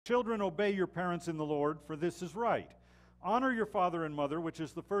Children, obey your parents in the Lord, for this is right. Honor your father and mother, which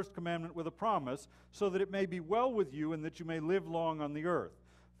is the first commandment with a promise, so that it may be well with you and that you may live long on the earth.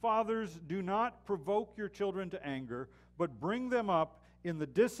 Fathers, do not provoke your children to anger, but bring them up in the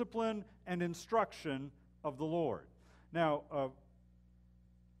discipline and instruction of the Lord. Now,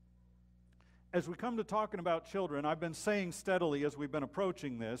 as we come to talking about children, I've been saying steadily as we've been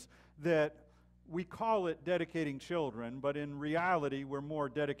approaching this that we call it dedicating children, but in reality, we're more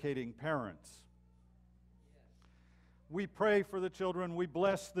dedicating parents. We pray for the children, we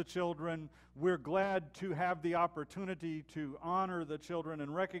bless the children, we're glad to have the opportunity to honor the children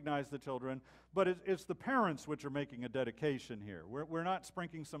and recognize the children, but it's the parents which are making a dedication here. We're not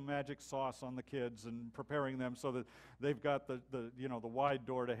sprinkling some magic sauce on the kids and preparing them so that they've got the wide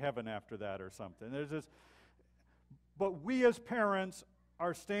door to heaven after that or something. But we as parents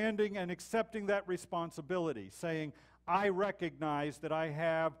are standing and accepting that responsibility, saying, I recognize that I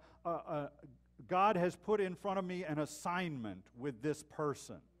have God has put in front of me an assignment with this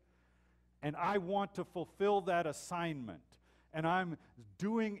person, and I want to fulfill that assignment. And I'm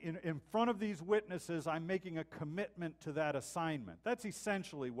doing, in front of these witnesses, I'm making a commitment to that assignment. That's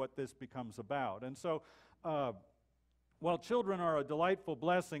essentially what this becomes about. And so, while children are a delightful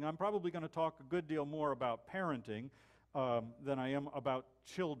blessing, I'm probably going to talk a good deal more about parenting than I am about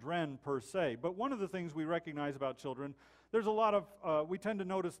children per se. But one of the things we recognize about children, there's a lot of, we tend to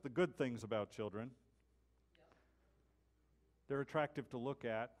notice the good things about children. They're attractive to look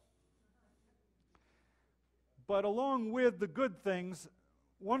at. But along with the good things,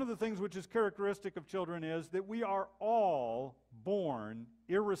 one of the things which is characteristic of children is that we are all born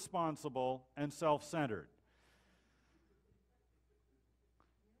irresponsible and self-centered.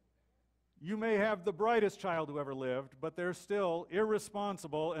 You may have the brightest child who ever lived, but they're still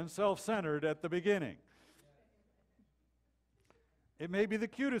irresponsible and self-centered at the beginning. It may be the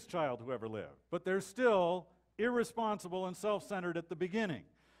cutest child who ever lived, but they're still irresponsible and self-centered at the beginning.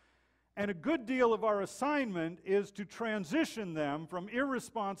 And a good deal of our assignment is to transition them from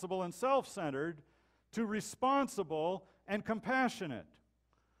irresponsible and self-centered to responsible and compassionate.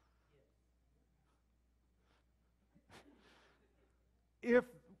 If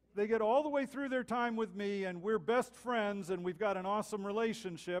they get all the way through their time with me and we're best friends and we've got an awesome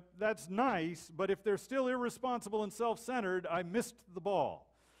relationship, that's nice, but if they're still irresponsible and self-centered, I missed the ball.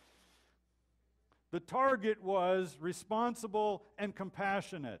 The target was responsible and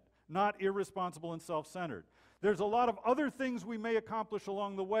compassionate, not irresponsible and self-centered. There's a lot of other things we may accomplish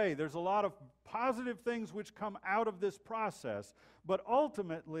along the way. There's a lot of positive things which come out of this process, but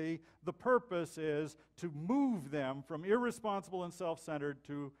ultimately the purpose is to move them from irresponsible and self-centered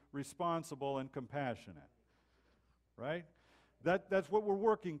to responsible and compassionate. Right? That's what we're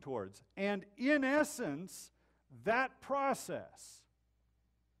working towards. And in essence, that process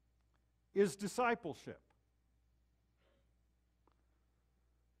is discipleship.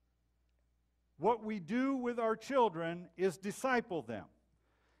 What we do with our children is disciple them.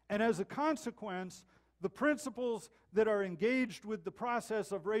 And as a consequence, the principles that are engaged with the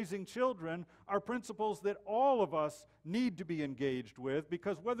process of raising children are principles that all of us need to be engaged with,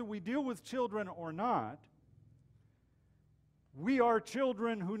 because whether we deal with children or not, we are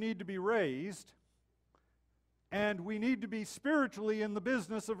children who need to be raised, and we need to be spiritually in the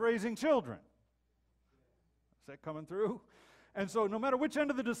business of raising children. Is that coming through? And so no matter which end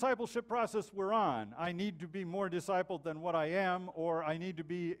of the discipleship process we're on, I need to be more discipled than what I am, or I need to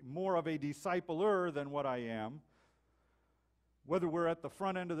be more of a discipler than what I am. Whether we're at the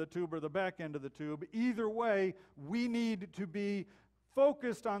front end of the tube or the back end of the tube, either way, we need to be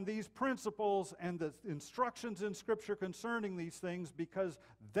focused on these principles and the instructions in Scripture concerning these things, because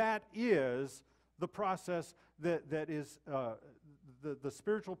that is the process that is the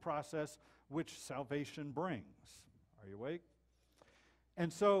spiritual process which salvation brings. Are you awake?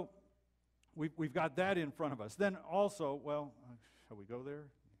 And so we've got that in front of us. Then also, well, shall we go there?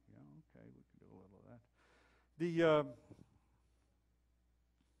 Yeah, okay, we can do a little of that.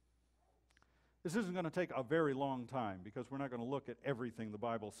 This isn't going to take a very long time, because we're not going to look at everything the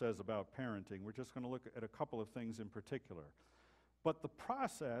Bible says about parenting. We're just going to look at a couple of things in particular. But the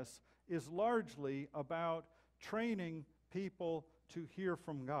process is largely about training people to hear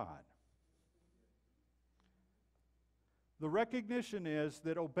from God. The recognition is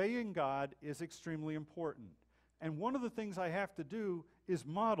that obeying God is extremely important. And one of the things I have to do is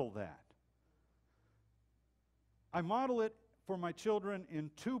model that. I model it for my children in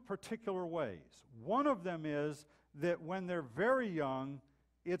two particular ways. One of them is that when they're very young,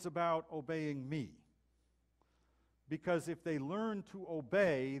 it's about obeying me. Because if they learn to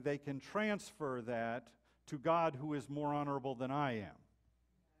obey, they can transfer that to God, who is more honorable than I am.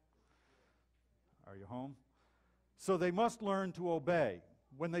 home? So they must learn to obey.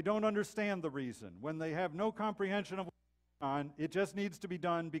 When they don't understand the reason, when they have no comprehension of what's going on, it just needs to be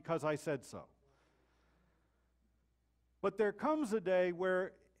done because I said so. But there comes a day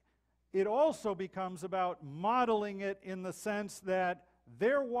where it also becomes about modeling it in the sense that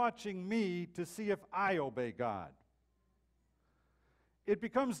they're watching me to see if I obey God. It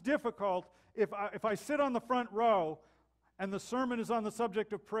becomes difficult if I sit on the front row and the sermon is on the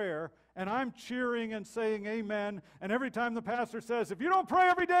subject of prayer, and I'm cheering and saying amen, and every time the pastor says, if you don't pray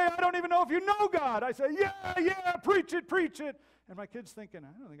every day, I don't even know if you know God. I say, yeah, preach it. And my kid's thinking,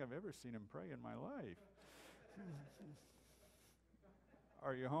 I don't think I've ever seen him pray in my life.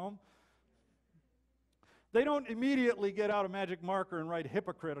 Are you home? They don't immediately get out a magic marker and write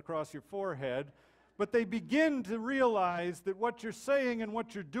hypocrite across your forehead, but they begin to realize that what you're saying and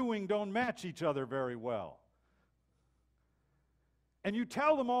what you're doing don't match each other very well. And you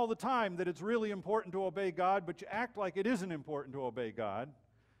tell them all the time that it's really important to obey God, but you act like it isn't important to obey God.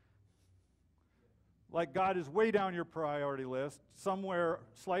 Like God is way down your priority list, somewhere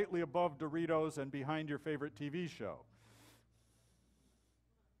slightly above Doritos and behind your favorite TV show.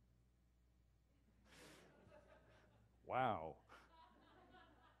 Wow.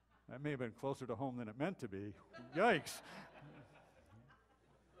 That may have been closer to home than it meant to be. Yikes.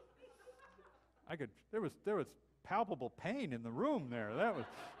 There was palpable pain in the room there. That was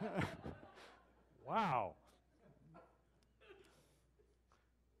wow.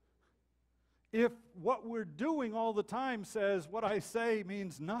 If what we're doing all the time says what I say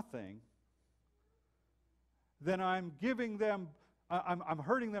means nothing, then I'm giving them, I'm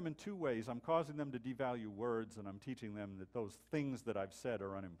hurting them in two ways. I'm causing them to devalue words, and I'm teaching them that those things that I've said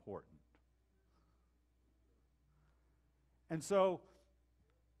are unimportant. And so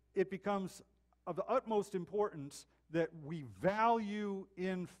it becomes of the utmost importance that we value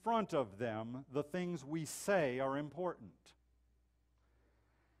in front of them the things we say are important.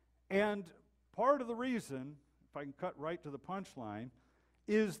 And part of the reason, if I can cut right to the punchline,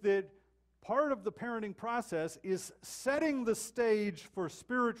 is that part of the parenting process is setting the stage for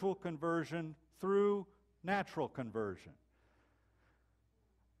spiritual conversion through natural conversion.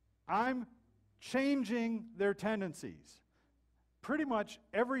 I'm changing their tendencies. Pretty much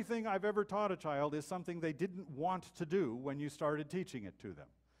everything I've ever taught a child is something they didn't want to do when you started teaching it to them.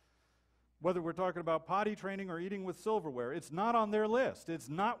 Whether we're talking about potty training or eating with silverware, it's not on their list. It's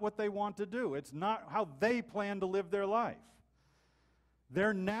not what they want to do. It's not how they plan to live their life.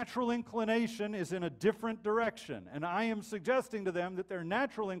 Their natural inclination is in a different direction, and I am suggesting to them that their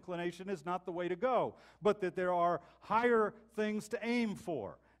natural inclination is not the way to go, but that there are higher things to aim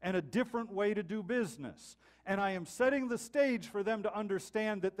for and a different way to do business. And I am setting the stage for them to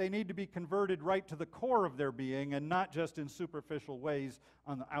understand that they need to be converted right to the core of their being and not just in superficial ways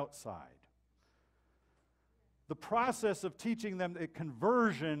on the outside. The process of teaching them that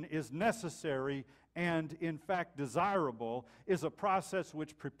conversion is necessary and, in fact, desirable is a process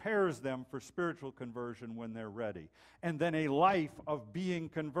which prepares them for spiritual conversion when they're ready, and then a life of being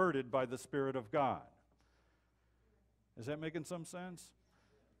converted by the Spirit of God. Is that making some sense?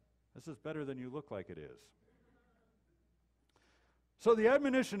 This is better than you look like it is. So the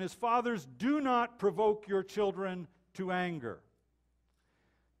admonition is, fathers, do not provoke your children to anger.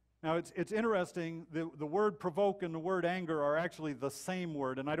 Now, it's interesting, the word provoke and the word anger are actually the same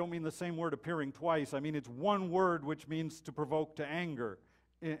word, and I don't mean the same word appearing twice. I mean it's one word which means to provoke to anger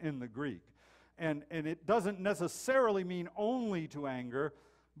in the Greek. And it doesn't necessarily mean only to anger,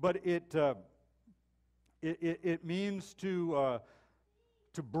 but it means to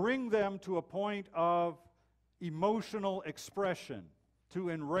bring them to a point of emotional expression, to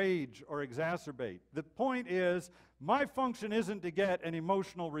enrage or exacerbate. The point is, my function isn't to get an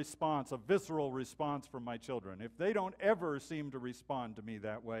emotional response, a visceral response from my children. If they don't ever seem to respond to me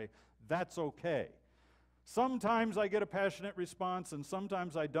that way, that's okay. Sometimes I get a passionate response and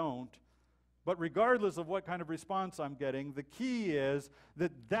sometimes I don't, but regardless of what kind of response I'm getting, the key is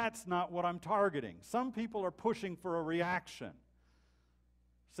that that's not what I'm targeting. Some people are pushing for a reaction.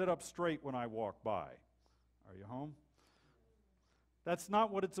 Sit up straight when I walk by. Are you home? That's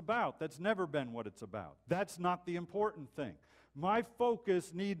not what it's about. That's never been what it's about. That's not the important thing. My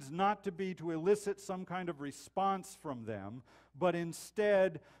focus needs not to be to elicit some kind of response from them, but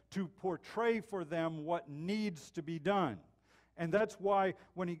instead to portray for them what needs to be done. And that's why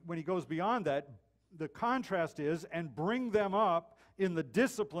when he goes beyond that, the contrast is, and bring them up in the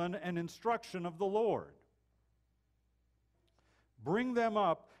discipline and instruction of the Lord. Bring them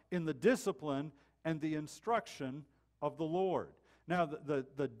up in the discipline and the instruction of the Lord. Now,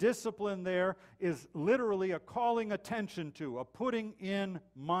 the discipline there is literally a calling attention to, a putting in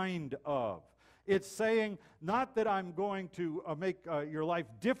mind of. It's saying not that I'm going to make your life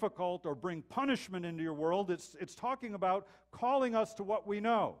difficult or bring punishment into your world. It's talking about calling us to what we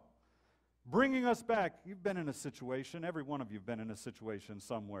know, bringing us back. You've been in a situation, every one of you have been in a situation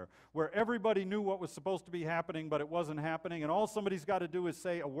somewhere, where everybody knew what was supposed to be happening, but it wasn't happening, and all somebody's got to do is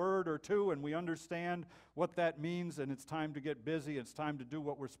say a word or two, and we understand what that means, and it's time to get busy, it's time to do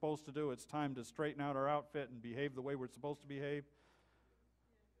what we're supposed to do, it's time to straighten out our outfit and behave the way we're supposed to behave.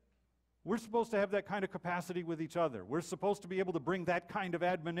 We're supposed to have that kind of capacity with each other. We're supposed to be able to bring that kind of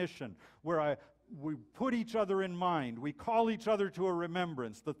admonition where we put each other in mind. We call each other to a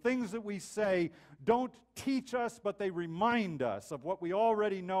remembrance. The things that we say don't teach us, but they remind us of what we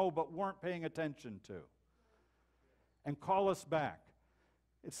already know but weren't paying attention to, and call us back.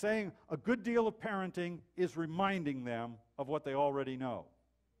 It's saying a good deal of parenting is reminding them of what they already know.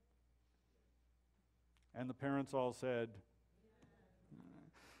 And the parents all said,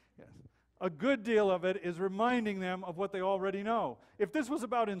 yes. A good deal of it is reminding them of what they already know. If this was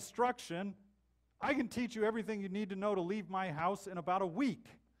about instruction, I can teach you everything you need to know to leave my house in about a week.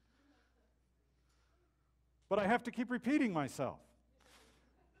 But I have to keep repeating myself.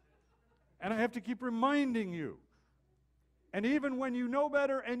 And I have to keep reminding you. And even when you know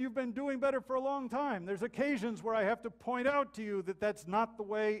better and you've been doing better for a long time, there's occasions where I have to point out to you that that's not the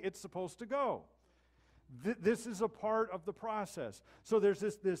way it's supposed to go. This is a part of the process. So there's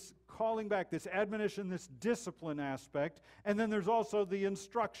this calling back, this admonition, this discipline aspect, and then there's also the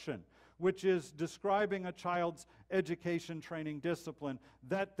instruction, which is describing a child's education, training, discipline.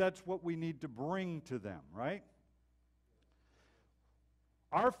 That's what we need to bring to them, right?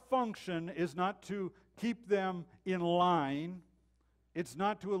 Our function is not to keep them in line. It's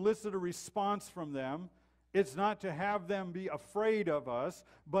not to elicit a response from them. It's not to have them be afraid of us,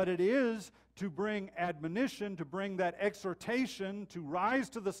 but it is to bring admonition, to bring that exhortation to rise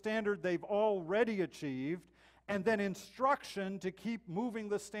to the standard they've already achieved, and then instruction to keep moving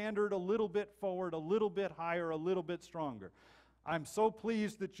the standard a little bit forward, a little bit higher, a little bit stronger. I'm so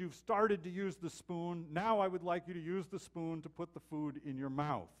pleased that you've started to use the spoon. Now I would like you to use the spoon to put the food in your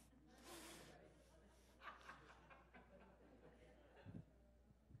mouth.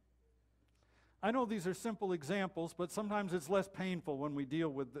 I know these are simple examples, but sometimes it's less painful when we deal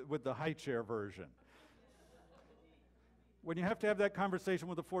with the high chair version. When you have to have that conversation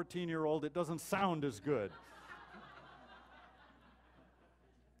with a 14-year-old, it doesn't sound as good.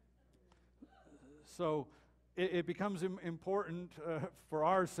 So it becomes important for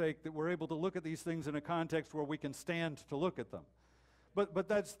our sake that we're able to look at these things in a context where we can stand to look at them. But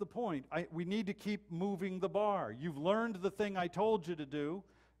that's the point. We need to keep moving the bar. You've learned the thing I told you to do.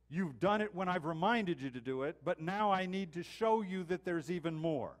 You've done it when I've reminded you to do it, but now I need to show you that there's even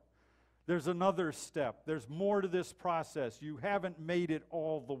more. There's another step. There's more to this process. You haven't made it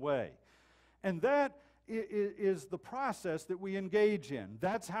all the way. And that is the process that we engage in.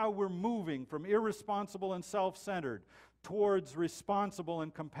 That's how we're moving from irresponsible and self-centered towards responsible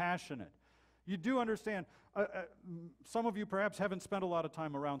and compassionate. You do understand, some of you perhaps haven't spent a lot of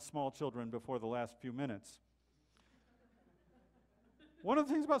time around small children before the last few minutes. One of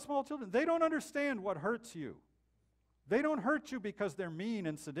the things about small children, they don't understand what hurts you. They don't hurt you because they're mean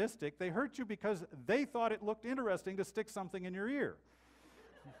and sadistic. They hurt you because they thought it looked interesting to stick something in your ear.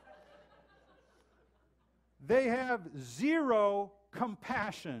 They have zero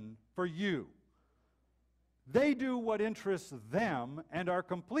compassion for you. They do what interests them and are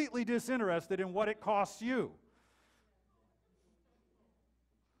completely disinterested in what it costs you.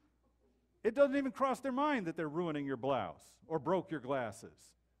 It doesn't even cross their mind that they're ruining your blouse or broke your glasses.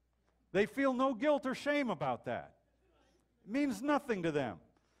 They feel no guilt or shame about that. It means nothing to them.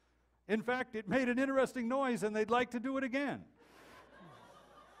 In fact, it made an interesting noise and they'd like to do it again.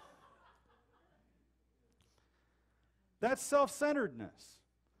 That's self-centeredness.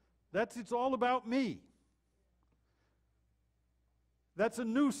 It's all about me. That's a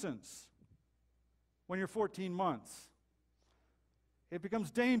nuisance when you're 14 months. It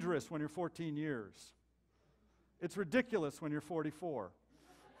becomes dangerous when you're 14 years. It's ridiculous when you're 44.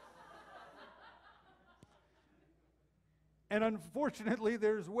 And unfortunately,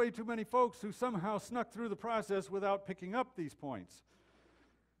 there's way too many folks who somehow snuck through the process without picking up these points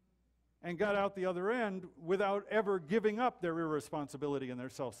and got out the other end without ever giving up their irresponsibility and their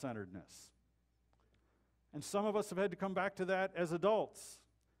self-centeredness. And some of us have had to come back to that as adults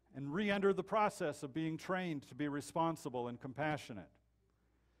and re-enter the process of being trained to be responsible and compassionate.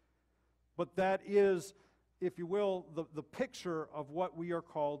 But that is, if you will, the picture of what we are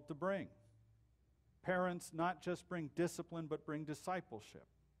called to bring. Parents not just bring discipline, but bring discipleship.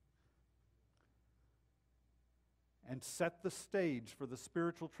 and set the stage for the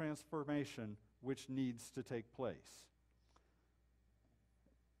spiritual transformation which needs to take place.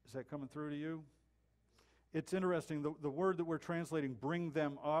 Is that coming through to you? It's interesting, the word that we're translating, bring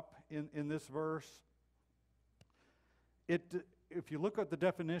them up, in this verse, if you look at the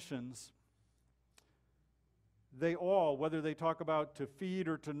definitions, they all, whether they talk about to feed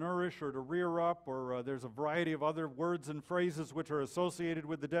or to nourish or to rear up, or there's a variety of other words and phrases which are associated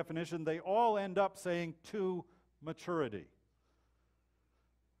with the definition, they all end up saying to maturity.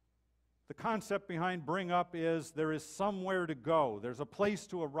 The concept behind bring up is there is somewhere to go. There's a place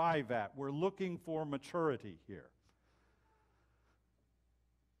to arrive at. We're looking for maturity here.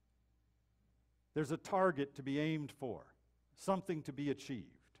 There's a target to be aimed for, something to be achieved.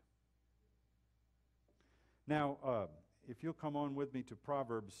 Now, if you'll come on with me to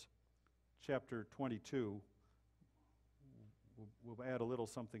Proverbs chapter 22, we'll add a little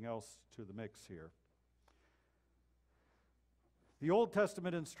something else to the mix here. The Old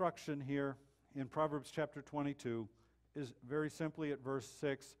Testament instruction here in Proverbs chapter 22 is very simply at verse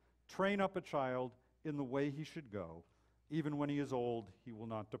 6, train up a child in the way he should go. Even when he is old, he will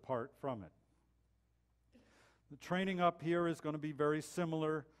not depart from it. The training up here is going to be very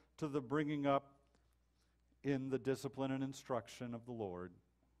similar to the bringing up in the discipline and instruction of the Lord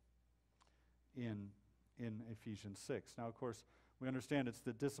in Ephesians 6. Now, of course, we understand it's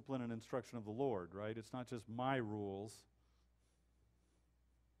the discipline and instruction of the Lord, right? It's not just my rules.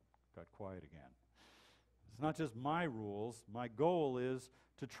 Got quiet again. It's not just my rules. My goal is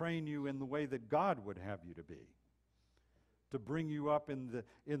to train you in the way that God would have you to be, to bring you up in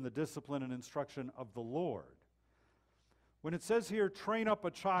the discipline and instruction of the Lord. When it says here, train up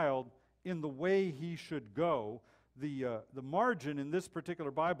a child in the way he should go, the margin in this particular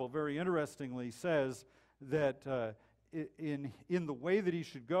Bible very interestingly says that in the way that he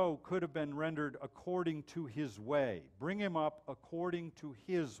should go could have been rendered according to his way. Bring him up according to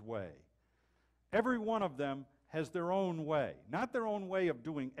his way. Every one of them has their own way. Not their own way of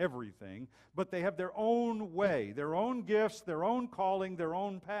doing everything, but they have their own way, their own gifts, their own calling, their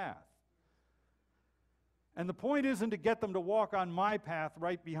own path. And the point isn't to get them to walk on my path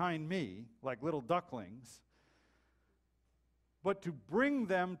right behind me, like little ducklings, but to bring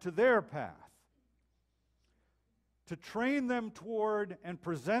them to their path, to train them toward and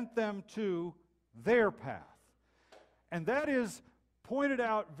present them to their path. And that is pointed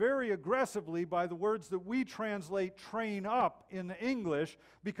out very aggressively by the words that we translate train up in the English,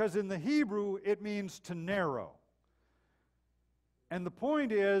 because in the Hebrew it means to narrow. And the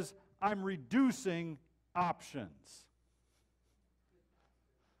point is, I'm reducing options.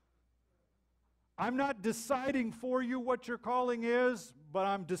 I'm not deciding for you what your calling is, but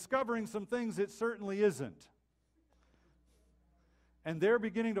I'm discovering some things it certainly isn't. And they're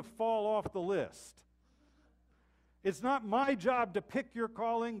beginning to fall off the list. It's not my job to pick your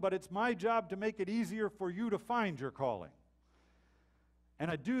calling, but it's my job to make it easier for you to find your calling. And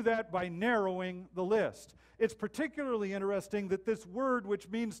I do that by narrowing the list. It's particularly interesting that this word, which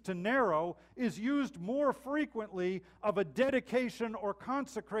means to narrow, is used more frequently of a dedication or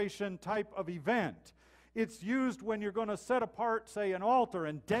consecration type of event. It's used when you're going to set apart, say, an altar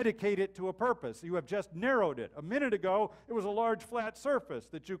and dedicate it to a purpose. You have just narrowed it. A minute ago, it was a large flat surface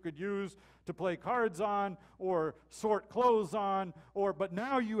that you could use to play cards on or sort clothes on, but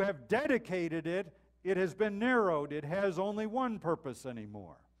now you have dedicated it. It has been narrowed. It has only one purpose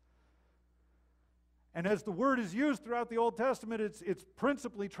anymore. And as the word is used throughout the Old Testament, it's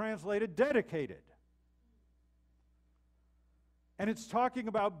principally translated dedicated. And it's talking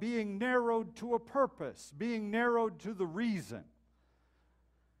about being narrowed to a purpose, being narrowed to the reason.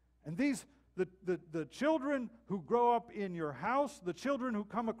 And the children who grow up in your house, the children who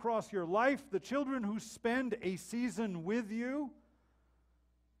come across your life, the children who spend a season with you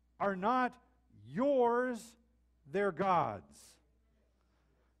are not yours, they're God's.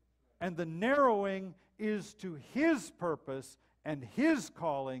 And the narrowing is to His purpose and His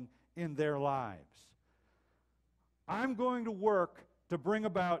calling in their lives. I'm going to work to bring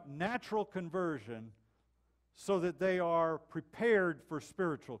about natural conversion so that they are prepared for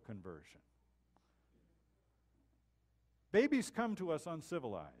spiritual conversion. Babies come to us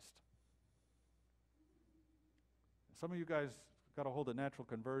uncivilized. Some of you guys got a hold of natural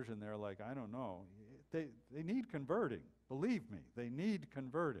conversion. They're like, I don't know. They need converting. Believe me, they need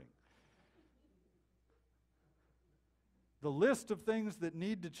converting. The list of things that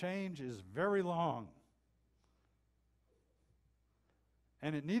need to change is very long.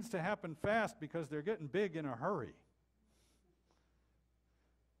 And it needs to happen fast because they're getting big in a hurry.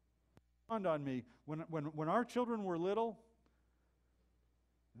 It dawned on me, when our children were little,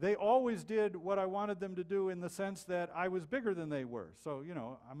 They always did what I wanted them to do in the sense that I was bigger than they were. So,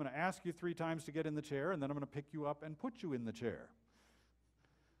 I'm going to ask you 3 times to get in the chair, and then I'm going to pick you up and put you in the chair.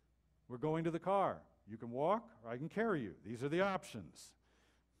 We're going to the car. You can walk, or I can carry you. These are the options.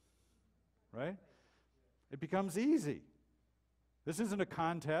 Right? It becomes easy. This isn't a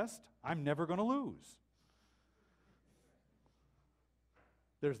contest. I'm never going to lose.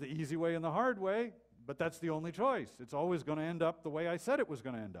 There's the easy way and the hard way, but that's the only choice. It's always going to end up the way I said it was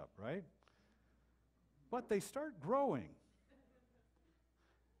going to end up, right? But they start growing.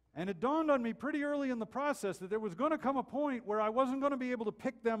 And it dawned on me pretty early in the process that there was going to come a point where I wasn't going to be able to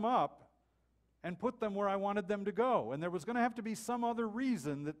pick them up and put them where I wanted them to go. And there was going to have to be some other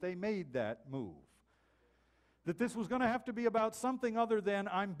reason that they made that move. That this was going to have to be about something other than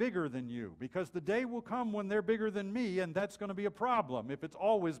I'm bigger than you, because the day will come when they're bigger than me, and that's going to be a problem if it's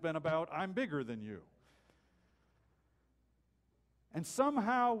always been about I'm bigger than you. And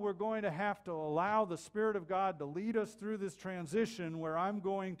somehow we're going to have to allow the Spirit of God to lead us through this transition where I'm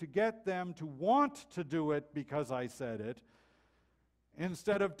going to get them to want to do it because I said it,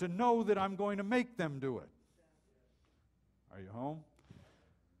 instead of to know that I'm going to make them do it. Are you home?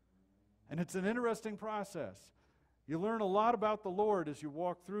 And it's an interesting process. You learn a lot about the Lord as you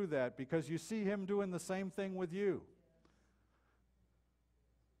walk through that because you see Him doing the same thing with you.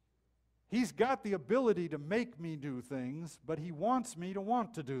 He's got the ability to make me do things, but He wants me to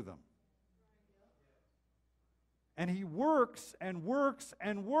want to do them. And He works and works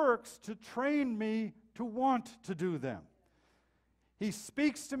and works to train me to want to do them. He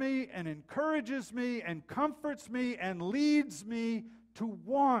speaks to me and encourages me and comforts me and leads me to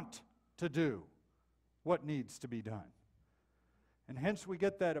want to do what needs to be done. And hence we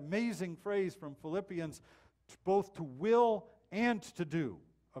get that amazing phrase from Philippians, both to will and to do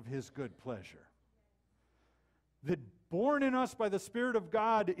of His good pleasure. That born in us by the Spirit of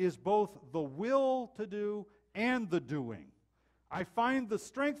God is both the will to do and the doing. I find the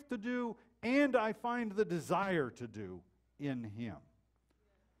strength to do and I find the desire to do in Him.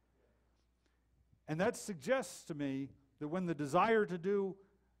 And that suggests to me that when the desire to do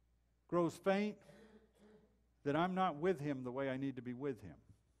grows faint, that I'm not with Him the way I need to be with Him.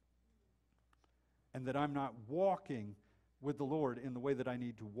 And that I'm not walking with the Lord in the way that I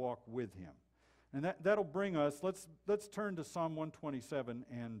need to walk with Him. And that'll bring us, let's turn to Psalm 127,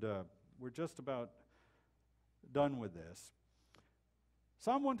 and we're just about done with this.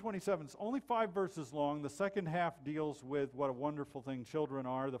 Psalm 127 is only 5 verses long. The second half deals with what a wonderful thing children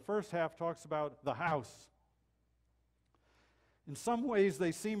are. The first half talks about the house. In some ways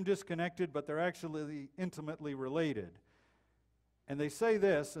they seem disconnected, but they're actually intimately related. And they say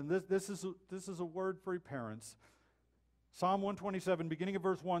this, and this is a word for parents. Psalm 127, beginning of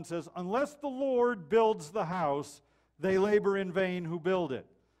verse 1 says, "Unless the Lord builds the house, they labor in vain who build it.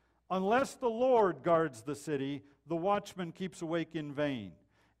 Unless the Lord guards the city, the watchman keeps awake in vain.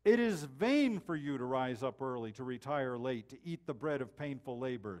 It is vain for you to rise up early, to retire late, to eat the bread of painful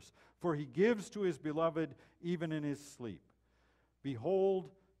labors, for He gives to His beloved even in his sleep.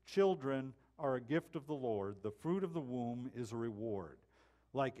 Behold, children are a gift of the Lord. The fruit of the womb is a reward.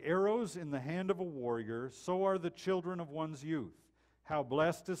 Like arrows in the hand of a warrior, so are the children of one's youth. How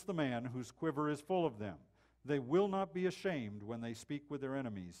blessed is the man whose quiver is full of them. They will not be ashamed when they speak with their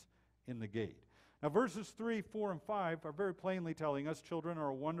enemies in the gate." Now verses 3, 4, and 5 are very plainly telling us children are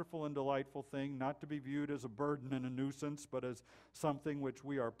a wonderful and delightful thing, not to be viewed as a burden and a nuisance, but as something which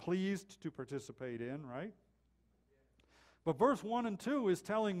we are pleased to participate in, right? But verse 1 and 2 is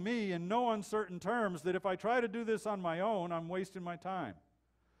telling me in no uncertain terms that if I try to do this on my own, I'm wasting my time.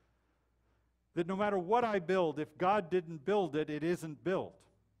 That no matter what I build, if God didn't build it, it isn't built.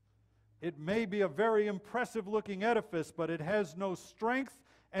 It may be a very impressive looking edifice, but it has no strength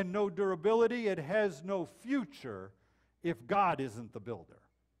and no durability. It has no future if God isn't the builder.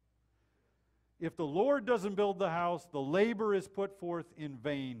 If the Lord doesn't build the house, the labor is put forth in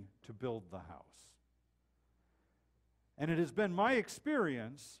vain to build the house. And it has been my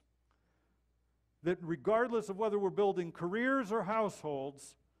experience that regardless of whether we're building careers or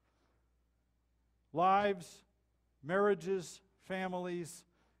households, lives, marriages, families,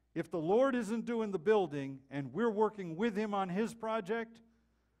 if the Lord isn't doing the building and we're working with Him on His project,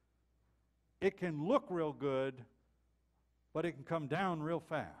 it can look real good, but it can come down real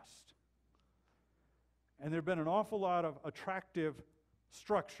fast. And there have been an awful lot of attractive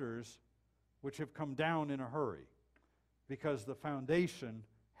structures which have come down in a hurry because the foundation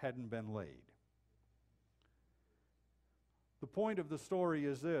hadn't been laid. The point of the story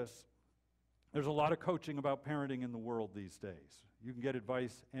is this. There's a lot of coaching about parenting in the world these days. You can get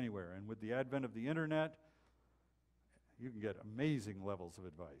advice anywhere. And with the advent of the internet, You can get amazing levels of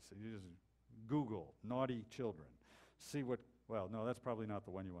advice. You just Google naughty children. See what, well, no, that's probably not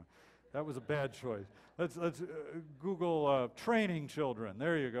the one you want. That was a bad choice. Let's Google training children.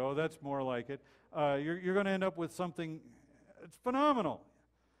 There you go. That's more like it. You're going to end up with something, it's phenomenal.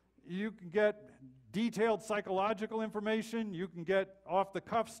 You can get detailed psychological information. You can get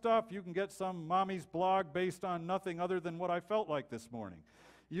off-the-cuff stuff. You can get some mommy's blog based on nothing other than what I felt like this morning.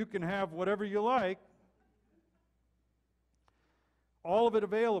 You can have whatever you like. All of it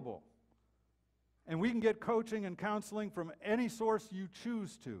available. And we can get coaching and counseling from any source you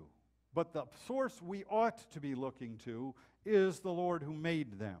choose to. But the source we ought to be looking to is the Lord who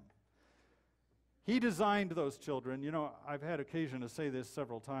made them. He designed those children. You know, I've had occasion to say this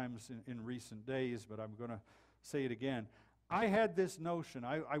several times in recent days, but I'm going to say it again. I had this notion.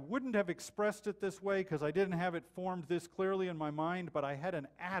 I wouldn't have expressed it this way because I didn't have it formed this clearly in my mind, but I had an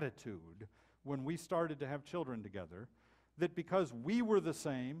attitude when we started to have children together that because we were the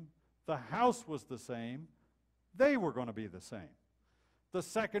same, the house was the same, they were going to be the same. The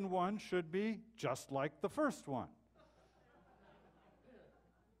second one should be just like the first one.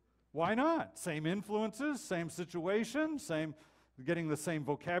 Why not? Same influences, same situation, getting the same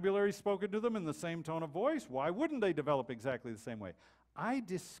vocabulary spoken to them in the same tone of voice. Why wouldn't they develop exactly the same way? I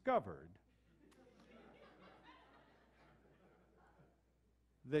discovered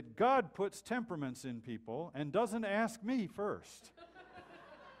that God puts temperaments in people and doesn't ask me first.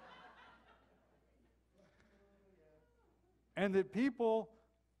 And that people,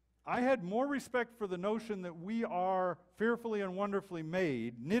 I had more respect for the notion that we are fearfully and wonderfully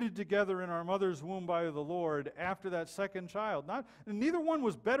made, knitted together in our mother's womb by the Lord after that second child. And neither one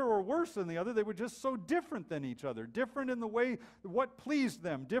was better or worse than the other. They were just so different than each other. Different in the way, what pleased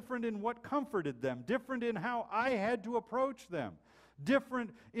them. Different in what comforted them. Different in how I had to approach them. Different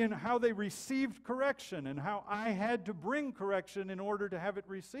in how they received correction and how I had to bring correction in order to have it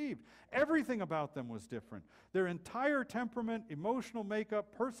received. Everything about them was different. Their entire temperament, emotional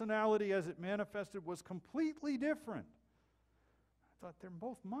makeup, personality as it manifested was completely different. I thought, they're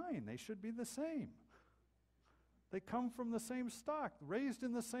both mine. They should be the same. They come from the same stock, raised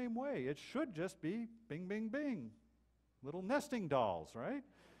in the same way. It should just be bing, bing, bing. Little nesting dolls, right?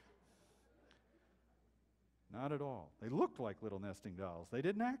 Not at all. They looked like little nesting dolls. They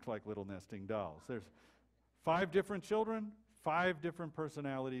didn't act like little nesting dolls. There's 5 different children, 5 different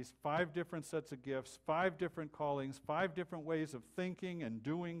personalities, 5 different sets of gifts, 5 different callings, 5 different ways of thinking and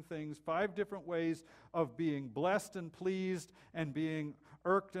doing things, 5 different ways of being blessed and pleased and being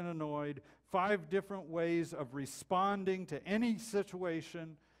irked and annoyed, 5 different ways of responding to any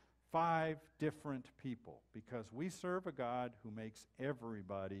situation, 5 different people, because we serve a God who makes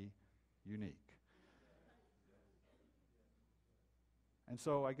everybody unique. And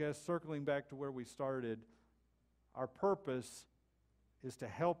so I guess circling back to where we started, our purpose is to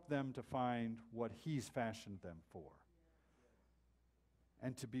help them to find what He's fashioned them for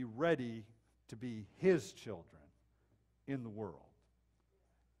and to be ready to be His children in the world.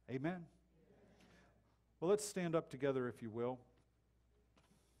 Amen? Well, let's stand up together, if you will.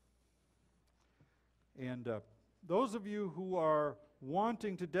 And those of you who are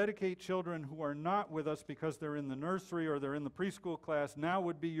wanting to dedicate children who are not with us because they're in the nursery or they're in the preschool class, now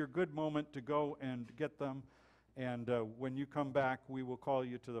would be your good moment to go and get them. And when you come back, we will call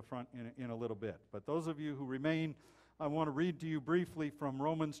you to the front in a little bit. But those of you who remain, I want to read to you briefly from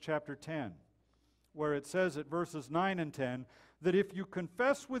Romans chapter 10, where it says at verses 9 and 10, that if you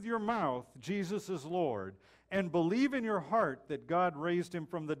confess with your mouth Jesus is Lord and believe in your heart that God raised Him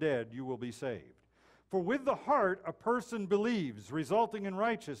from the dead, you will be saved. For with the heart a person believes, resulting in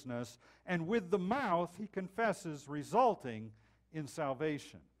righteousness, and with the mouth he confesses, resulting in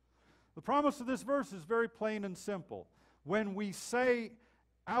salvation. The promise of this verse is very plain and simple. When we say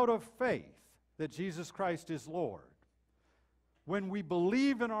out of faith that Jesus Christ is Lord, when we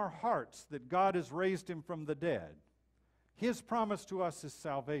believe in our hearts that God has raised Him from the dead, His promise to us is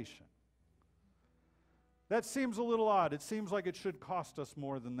salvation. That seems a little odd. It seems like it should cost us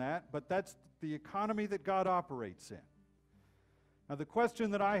more than that, but that's the economy that God operates in. Now, the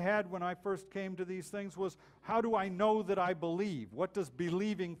question that I had when I first came to these things was, how do I know that I believe? What does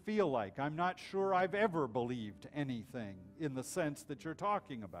believing feel like? I'm not sure I've ever believed anything in the sense that you're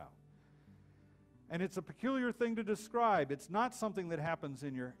talking about. And it's a peculiar thing to describe. It's not something that happens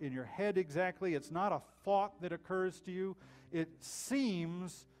in your head exactly. It's not a thought that occurs to you. It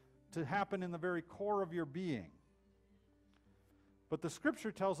seems to happen in the very core of your being. But the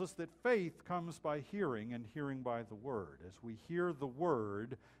Scripture tells us that faith comes by hearing, and hearing by the Word. As we hear the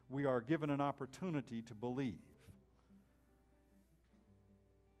Word, we are given an opportunity to believe.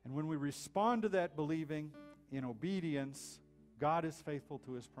 And when we respond to that believing, in obedience, God is faithful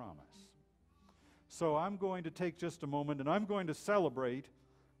to His promise. So I'm going to take just a moment and I'm going to celebrate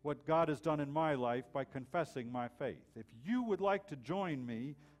what God has done in my life by confessing my faith. If you would like to join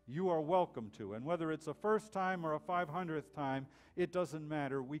me, you are welcome to. And whether it's a first time or a 500th time, it doesn't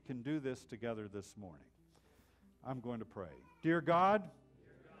matter. We can do this together this morning. I'm going to pray. Dear God,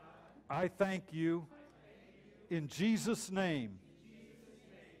 I thank you in Jesus' name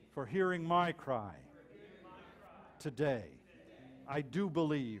for hearing my cry today. I do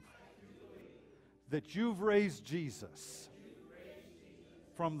believe that you've raised Jesus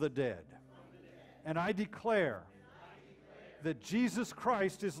from the dead. And I declare that Jesus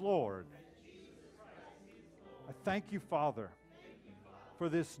Christ is Lord. I thank you, Father, for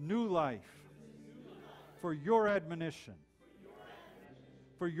this new life, for your admonition,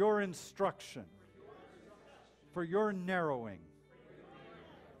 for your instruction, for your narrowing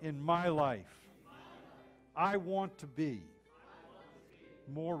in my life. I want to be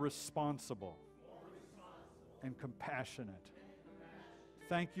more responsible and compassionate.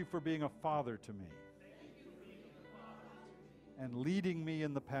 Thank you for being a father to me and leading me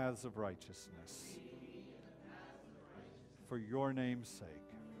in the paths of righteousness. For your name's sake.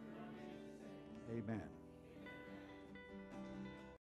 Amen.